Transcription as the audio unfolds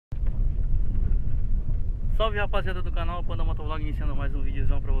Salve rapaziada do canal Panda Motovlog, iniciando mais um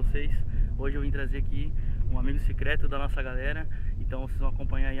videozão pra vocês. Hoje eu vim trazer aqui um amigo secreto da nossa galera. Então vocês vão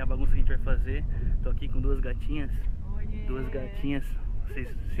acompanhar aí a bagunça que a gente vai fazer. Tô aqui com duas gatinhas. Oiê. Duas gatinhas. Vocês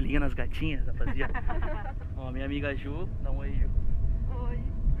se ligam nas gatinhas, rapaziada? Ó, minha amiga Ju, dá um oi, Ju. Oi.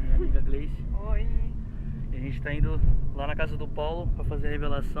 Minha amiga Gleice. Oi. E a gente tá indo lá na casa do Paulo pra fazer a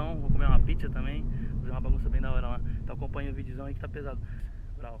revelação. Vou comer uma pizza também. Fazer uma bagunça bem da hora lá. Então acompanha o videozão aí que tá pesado.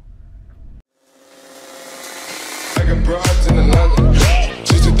 Bravo. I got broads in Atlanta,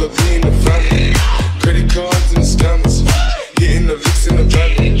 just to be in the family. Credit cards and the scammers, hitting the licks in the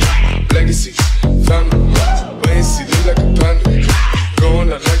van. Legacies, family, wait and see, look like a panda.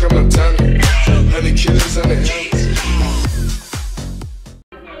 Going out like a Montana, honey killers on the helmets.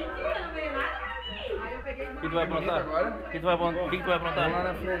 O que tu vai aprontar? O que tu vai aprontar? O que tu vai aprontar? Lá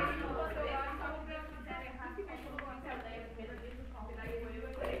na frente.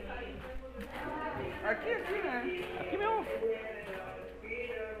 Aqui, né? Aqui mesmo.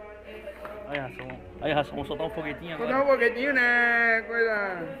 Aí, Raça, vamos soltar um foguetinho Vou agora. dar um foguetinho, né?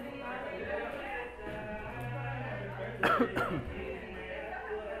 Coisa.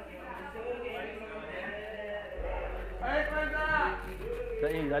 Aí, coisa!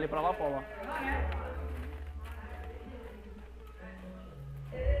 Aí, dá ali pra lá, Paulo.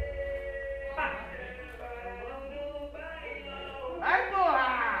 Vai,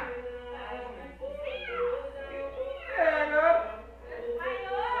 porra!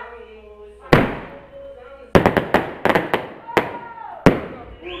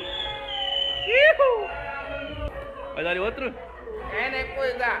 Vai dar ali outro? É, né,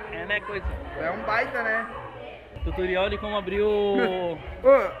 coisa? É, né, coisa. É um baita, né? Tutorial de como abrir o... Ô,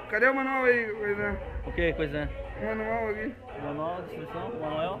 cadê o manual aí, coisa? O que, coisa? O manual aqui. Manual, descrição,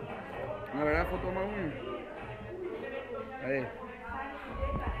 manual. Na verdade, faltou uma unha. Aí.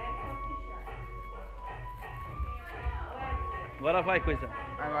 Agora vai, coisa.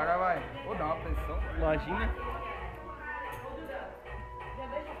 Agora vai. Vou dar uma pressão. Lojinha.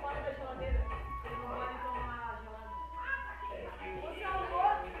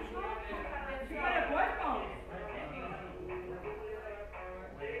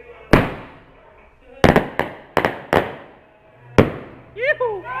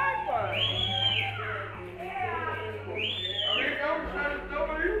 Ihu!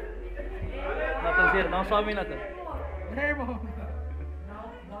 Natanzeiro, dá um salve aí, Natan. Ei, irmão.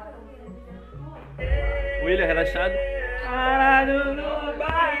 William, relaxado. Parado no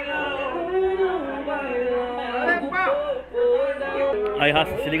bailão, no bailão. Aí,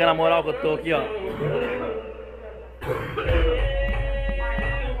 Raça, se liga na moral que eu tô aqui, ó.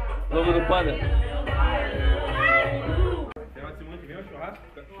 Logo do Panda. Tem uma semana que vem o churrasco,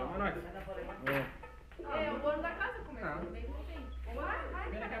 chama nós. É o dono da casa comendo. Bem contente.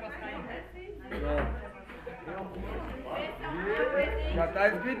 Já tá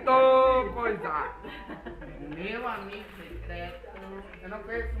escrito, coisa. Meu amigo secreto. Eu não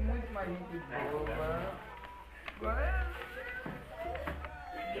conheço muito mais gente boa.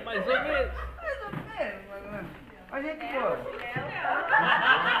 Mais ou menos. Mais ou menos, mas a gente boa.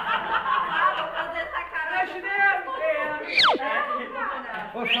 É chinelo!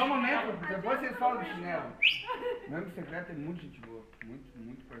 Ô, só um momento, depois vocês falam do chinelo. Meu amigo secreto é muito gente boa.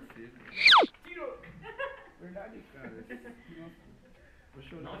 Muito parceiro. Verdade, cara. Vou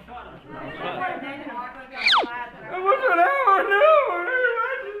chorar. Não chora. Eu vou chorar, não, é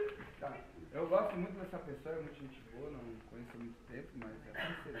verdade. Tá. Eu gosto muito dessa pessoa, é muito gente boa, não conheço há muito tempo, mas é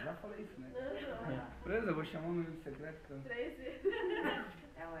parceiro. Já falei isso, né? Beleza, eu vou chamar o meu amigo secreto então. 3 vezes.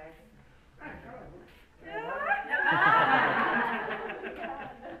 É o S. Cala a boca.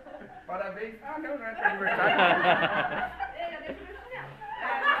 Parabéns. Ah, não é teu aniversário.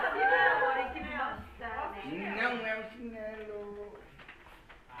 Não é um chinelo.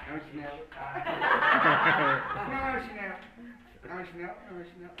 É um chinelo. Não é um chinelo. Não é um chinelo, não é um chinelo, não é um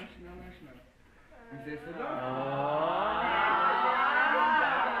chinelo, não é um chinelo. Não sei se eu dou.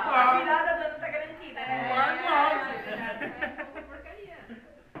 A virada do ano tá garantida. Porcaria.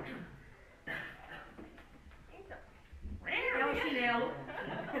 Então. É um chinelo.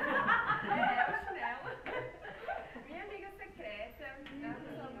 É um chinelo. Minha amiga secreta.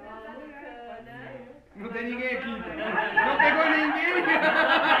 Não tem ninguém aqui. Não pegou ninguém.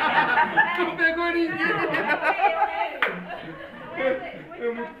 Não pegou ninguém.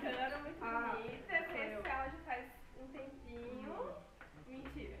 Muito bacana, muito bonita. Especial já faz um tempinho.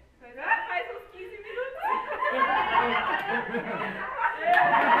 Mentira. Faz uns 15 minutos.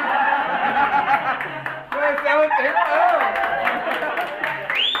 Esse é um tempão.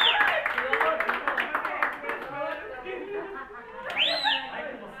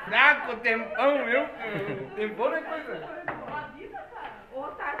 Fraco, tempão, viu? Tempão não é coisa. Ô,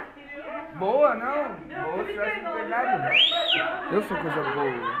 Tati, queria... Boa, não. Boa se tivesse pegado. Eu sou coisa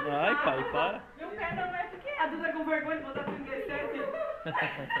boa. Ai, pai, para. Meu pé não é pequeno. A Duda com vergonha de botar 37.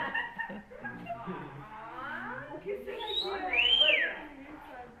 O que tem aqui?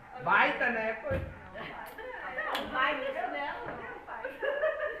 Baita, né? Não, vai isso dela.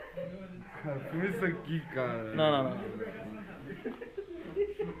 Filma isso aqui, cara. Não.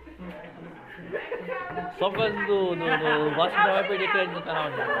 Só por causa do Vasco já vai perder crédito no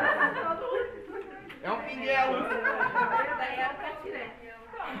canal já. É um pinguelo. Daí era pra tirar.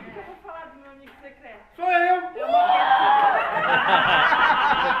 Então, o que eu vou falar do meu amigo secreto? Sou eu.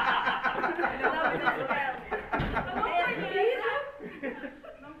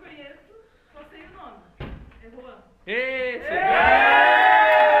 Não conheço, só sei o nome. É Rohan. Esse!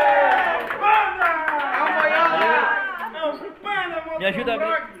 Me ajuda a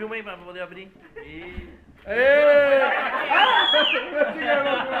abrir. Filma aí pra poder abrir. E...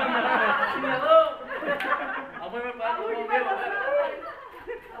 A mãe vai parar de roubar o meu agora.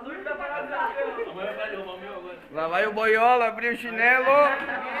 A mãe vai parar de roubar o meu agora. Lá vai o boiola, abriu o chinelo.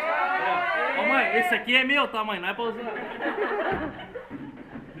 Ô mãe, esse aqui é meu, tá mãe? Não é pra usar.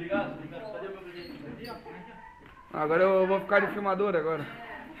 Obrigado. Cadê o meu presente? Agora eu vou ficar de filmador agora.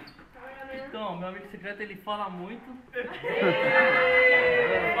 Então, meu amigo secreto, ele fala muito.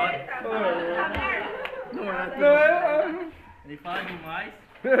 Não é. Ele fala demais.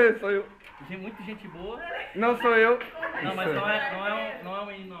 Sou eu. Muita gente boa. Não sou eu. Não, mas não é um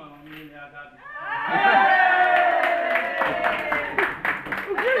menino, não. É um menino, é a Gabi.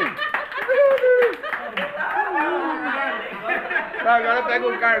 Tá, agora pega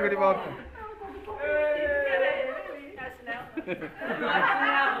o cargo de volta.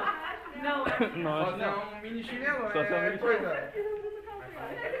 Não, Nossa. Só um mini chinelo, Só um mini coisa.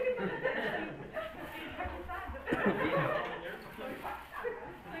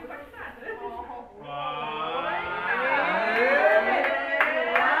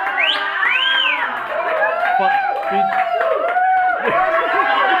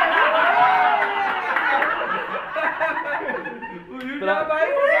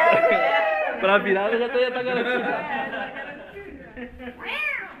 Pra virada já tá garantido.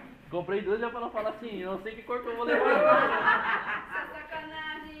 Comprei duas já pra não falar assim, não sei que cor que eu vou levar.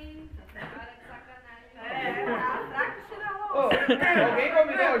 sacanagem. Cara de sacanagem. Alguém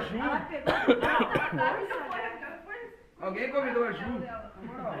convidou a Ju? Alguém convidou a Ju?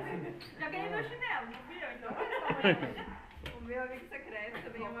 Já ganhei meu chinelo, não fui eu, então. O meu amigo secreto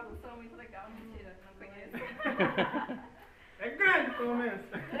também é uma pessoa muito legal. Mentira, não conheço. É grande, pelo menos.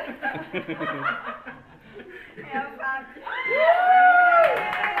 É a Fábio.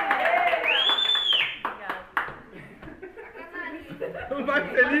 O mais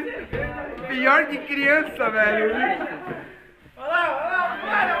feliz. Pior que criança, velho. Olha lá,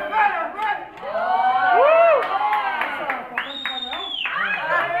 para.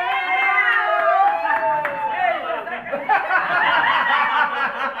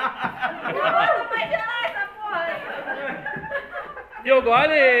 Deu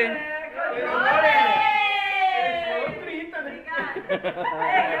gole!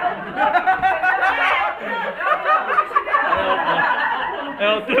 É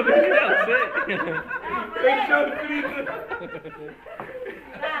o teu chinelo, sei. Fechou 30.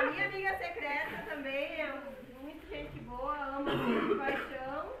 A minha amiga secreta também é muito gente boa, ama de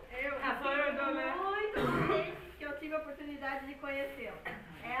paixão. Sou eu, muito contente que eu tive a oportunidade de conhecê-la.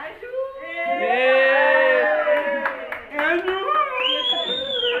 É a Ju! É a Ju!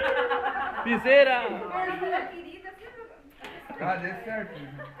 Piseira! Querida, sempre... Ah, deu certo.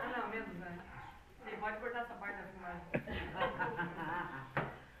 Não, menos, né? Você pode cortar essa parte da filmagem.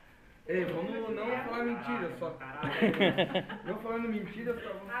 Ei, vamos não falar mentira só. Não falando mentira, só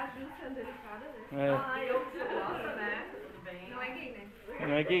vamos. A Ju sendo delicada, né? É. Ah, eu gosto, né? Tudo bem. Não é gay, né?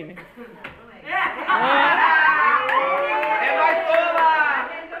 Não é gay, né? É baitola!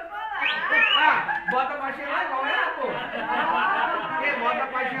 Ah, bota pra gelar igual ela, pô. Bota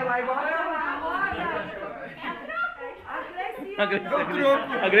pra gelar igual ela.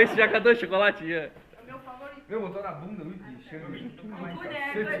 A Grace já catou chocolate, já. Meu favorito. Meu, botou na bunda, ui, cheiro de cu,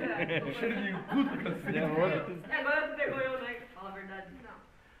 Mulher, cacete. Cheiro de cu do cacete. Agora tu pegou eu, né? Fala a verdade. Não.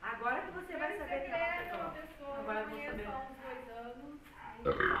 Agora que você vai saber que é uma pessoa. Agora eu vou saber. Há uns 2 anos.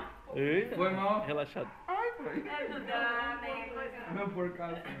 Eita, Foi mal. relaxado. Ai, foi. É Duda, né? Não, por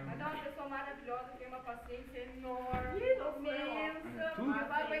causa. Mas é uma pessoa maravilhosa, tem uma paciência enorme, imensa. Tudo.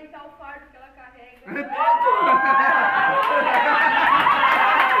 Vai aguentar o fardo que ela carrega.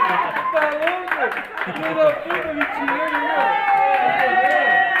 Tá louco? Filho da puta, me tirando, meu.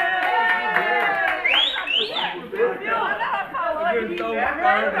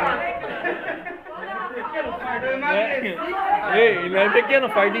 Ei, ele é pequeno,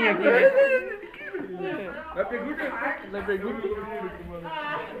 fardinho aqui, né? Vai pergunta. Não pergunta.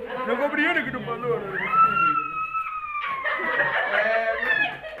 Não compreendo aqui do Pandora.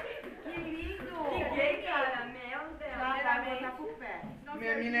 Que lindo! Que gay, cara. Meu Deus. Já vai botar pro pé.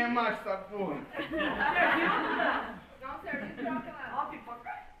 Minha mina é macho, essa porra. Não serve, troca lá. Ó,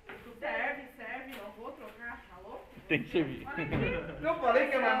 pipoca. Serve. Não vou trocar. Alô? Tem que servir. Eu falei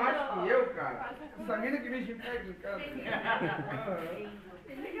que é mais macho que eu, cara. Essa mina que me pega em casa.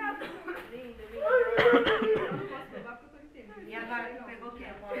 Obrigada. Lindo. Eu não posso provar porque eu tô inteiro. E agora tu pegou o quê?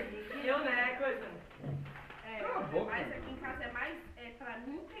 Eu, né? Coisa. Cala a boca. Mas aqui em casa é mais pra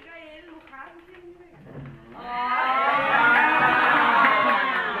mim pegar ele no carro do que ele me pegar.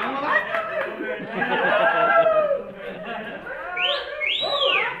 Vamos lá?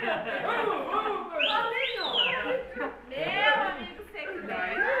 Meu amigo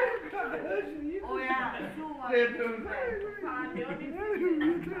secreto. Oi, a sua. Fala, meu amigo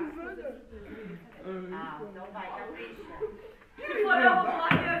secreto. Ah, então vai, capricha. Se for eu, vou falar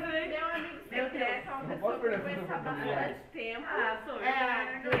que eu sei. Meu amigo secreto é uma pessoa que eu conheço há bastante tempo.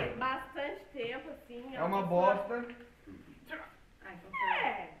 Bastante tempo, assim. É uma bosta.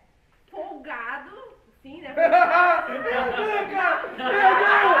 Folgado, sim, né?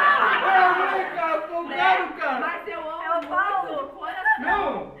 Folgado, cara. Mas eu amo muito do coração.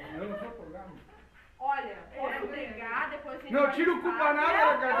 Não, eu não sou folgado. Olha, posso brigar, depois a gente Não vai tira o falar. culpa nada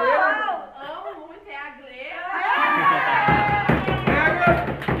da cadeira. Amo muito, é a Gleba.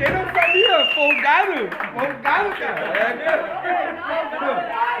 Quem não sabia? Folgado? Folgado, cara.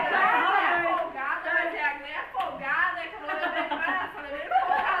 Folgada, mas é a Gleba folgada, que eu não lembrei de mais, só lembrei de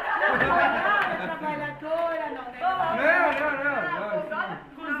folgada. Trabalhadora, não. Não.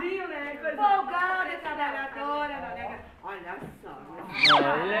 Cozinho, né? Folgada, trabalhadora, não. Olha só.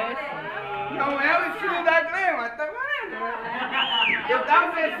 Não é o estilo da Glenn, mas tá valendo, né? Eu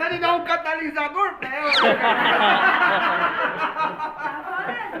tava pensando em dar um catalisador pra ela.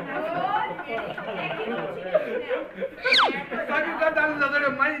 Só que o catalisador é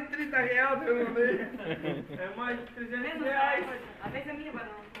mais de 30 reais, eu não sei. É mais de 300 reais. A vez é minha, mas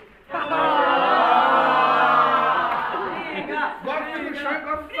não. Gosto no chão e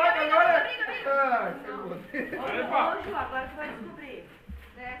gosto de faca agora. Agora tu vai descobrir.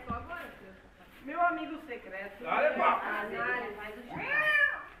 Só agora. Meu amigo secreto Dale, pá.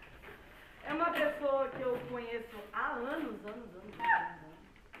 é uma pessoa que eu conheço há anos.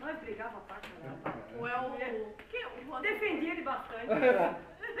 Nós brigava pra caramba. Ou é o... Defendi ele bastante.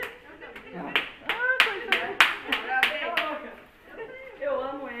 Eu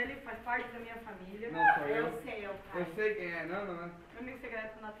amo ele, faz parte da minha família. Não sou eu. Eu sei, eu Eu sei quem é, não. Meu amigo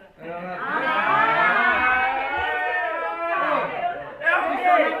secreto, Natan. É o Natan.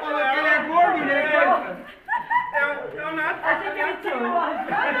 Falou que ele é gordo, né? É o Natan. Achei que ele tinha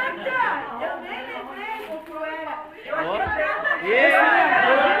Eu nem lembrei como era.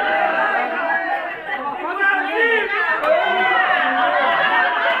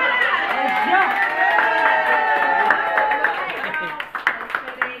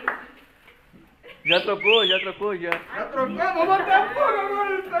 Já trocou? Já trocou? Vamos botar fogo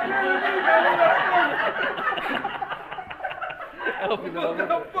agora. Vamos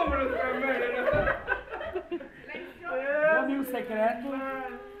botar fogo nessa merda. Meu amigo secreto.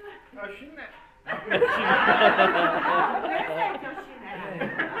 É o chinelo.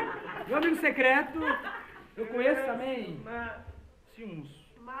 Meu amigo secreto. Eu conheço também. Sim, uns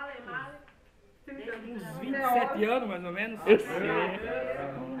Male. 27 anos mais ou menos. Eu sei.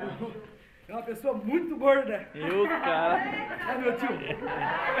 É uma pessoa muito gorda. Eu, cara. É meu tio.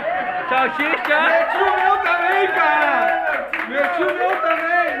 Tchau, Chica. Meu tio meu também, cara. Meu tio meu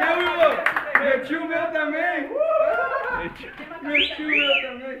também. Meu tio meu também.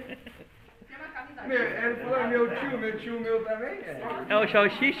 Ele falou meu tio meu também? É o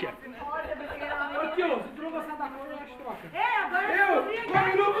salsicha? Ô tio, se tu não gostar da cor, eu acho troca. Eu,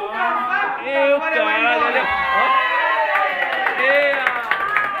 combinou com o cara. Eu, cara.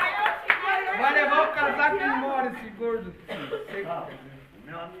 Vai levar o casaco embora, esse gordo.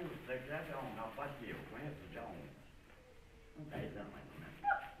 Meu amigo secreto é um rapaz que eu conheço já há uns 10 anos mais ou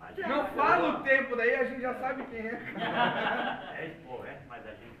menos. Não fala o tempo daí, a gente já sabe quem é. É expoente, mas a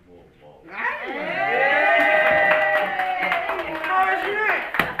gente boa. Ai,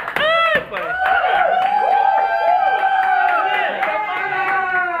 pai.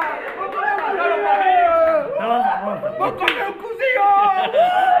 Vou comer o cozinho!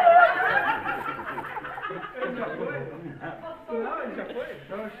 Não, ele já foi?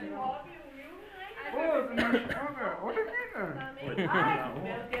 Olha aqui, cara.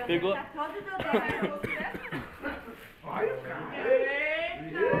 Pegou. Tá todo do Olha, cara.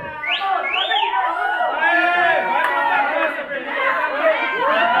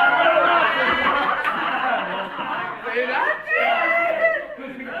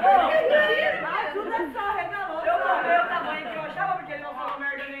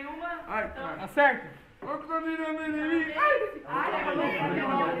 Tá certo?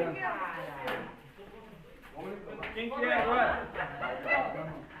 Quem que é agora?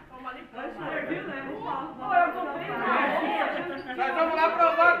 Nós vamos lá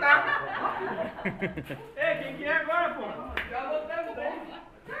provar, tá? Ei, quem que é agora, pô? Já botamos bem.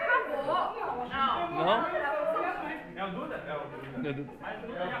 Não? É o Duda? É o Duda.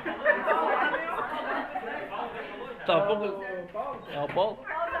 Tá, o Paulo. É o Paulo?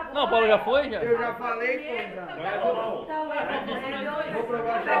 Não, o Paulo já foi, já? Eu já falei, pô. Vou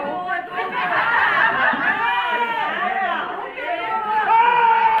provar já.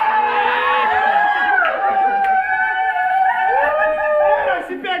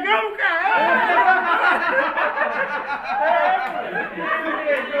 Se pegamos, cara!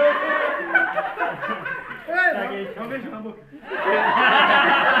 Não beijo na boca.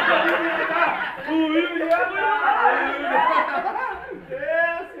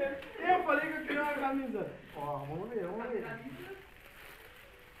 Eu falei que eu queria uma camisa. Ó, vamos ver.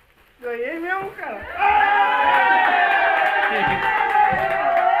 Ganhei mesmo, cara.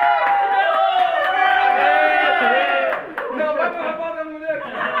 Não, vai pra bola da mulher.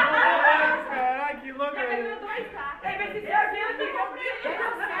 Caralho, que louco.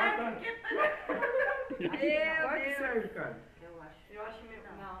 Vai que serve, cara. Eu acho meio.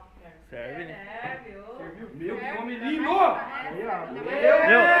 Não. Serve, né? Meu, que homem lindo!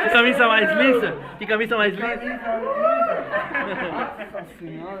 Meu, que camisa mais lisa? Que camisa mais lisa? Nossa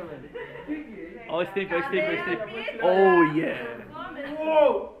senhora, velho. Olha o stick, olha o stick, olha o stick. Oh, yeah.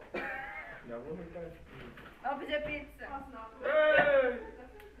 Uou! Vamos fazer pizza.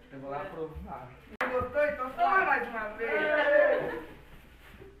 Eu vou lá provar. Gostou? Então toma mais uma vez.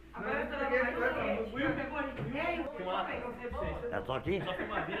 É só aqui? Só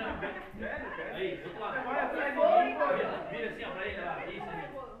filmadeira. Aí, do outro lado. Vira assim, ó, pra ele lá. Isso,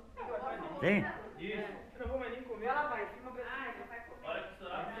 Sim? isso. Eu não vou mais nem comer. Vai lá, pai. Filma pra cima. Olha que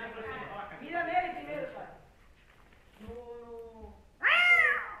será. Mira nele primeiro, pai.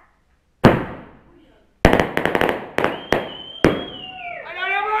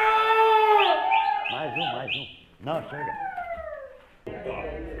 Mais um. Não, chega.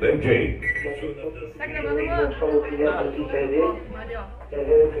 MJ. Tá gravando, mano? Falou que já tem que perder. Ali, ó. Quer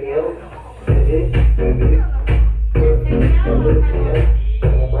ver o que eu? Quer ver?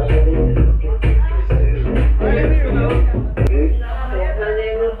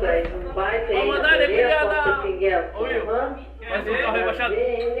 Vamos mandar ele, criada! Ô, Will, faz um carro rebaixado.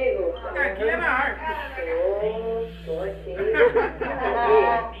 Aqui é na arte. Tô aqui.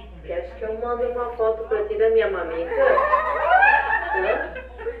 Quer que eu mande uma foto pra ti da minha mamita? Hã?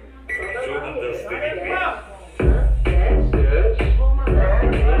 Só da mamita. Quer? Só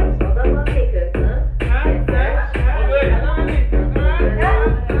da mamita, hã?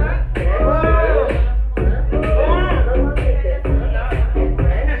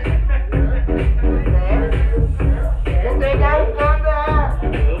 Vou pegar o Panda.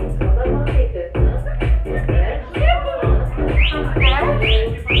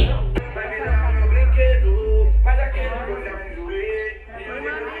 Vai virar meu brinquedo, mas aquele que eu já enjoei.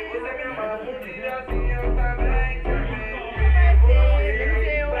 Você me ama muito e assim eu também te amei.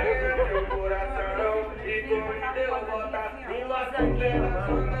 Pega meu coração e como Deus bota sua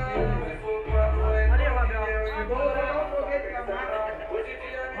condenação. Fogo à noite, eu vou dar um foguete na mata. Hoje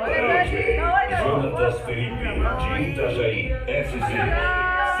dia Jonatas Felipe, de Itajaí, SZ.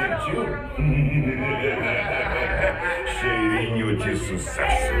 Sentiu? Cheirinho de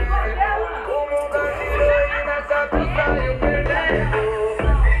sucesso. o mundo girou e nessa pista eu perdendo.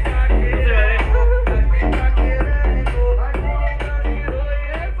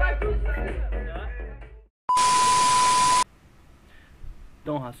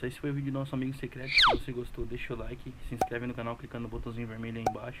 Então, raça, esse foi o vídeo do nosso amigo secreto. Se você gostou, deixa o like, se inscreve no canal clicando no botãozinho vermelho aí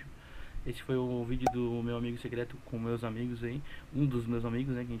embaixo. Esse foi o vídeo do meu amigo secreto com meus amigos aí. Um dos meus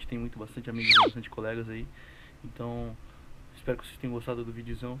amigos, né? Que a gente tem bastante amigos, bastante colegas aí. Então, espero que vocês tenham gostado do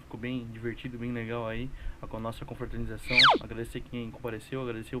videozão. Ficou bem divertido, bem legal aí. Com a nossa confraternização. Agradecer quem compareceu,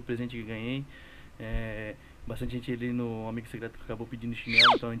 agradecer o presente que ganhei. Bastante gente ali no amigo secreto que acabou pedindo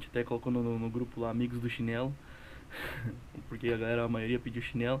chinelo. Então a gente até colocou no grupo lá, Amigos do Chinelo. Porque a galera, a maioria pediu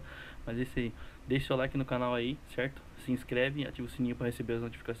chinelo. Mas é isso aí. Deixe seu like no canal aí, certo? Se inscreve, ativa o sininho para receber as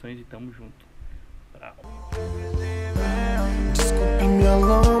notificações e tamo junto. Bravo. Desculpe minha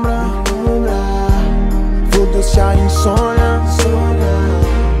lombra, vou angústia a insônia.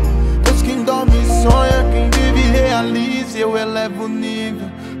 Pois quem dorme sonha, quem vive realiza. Eu elevo o nível,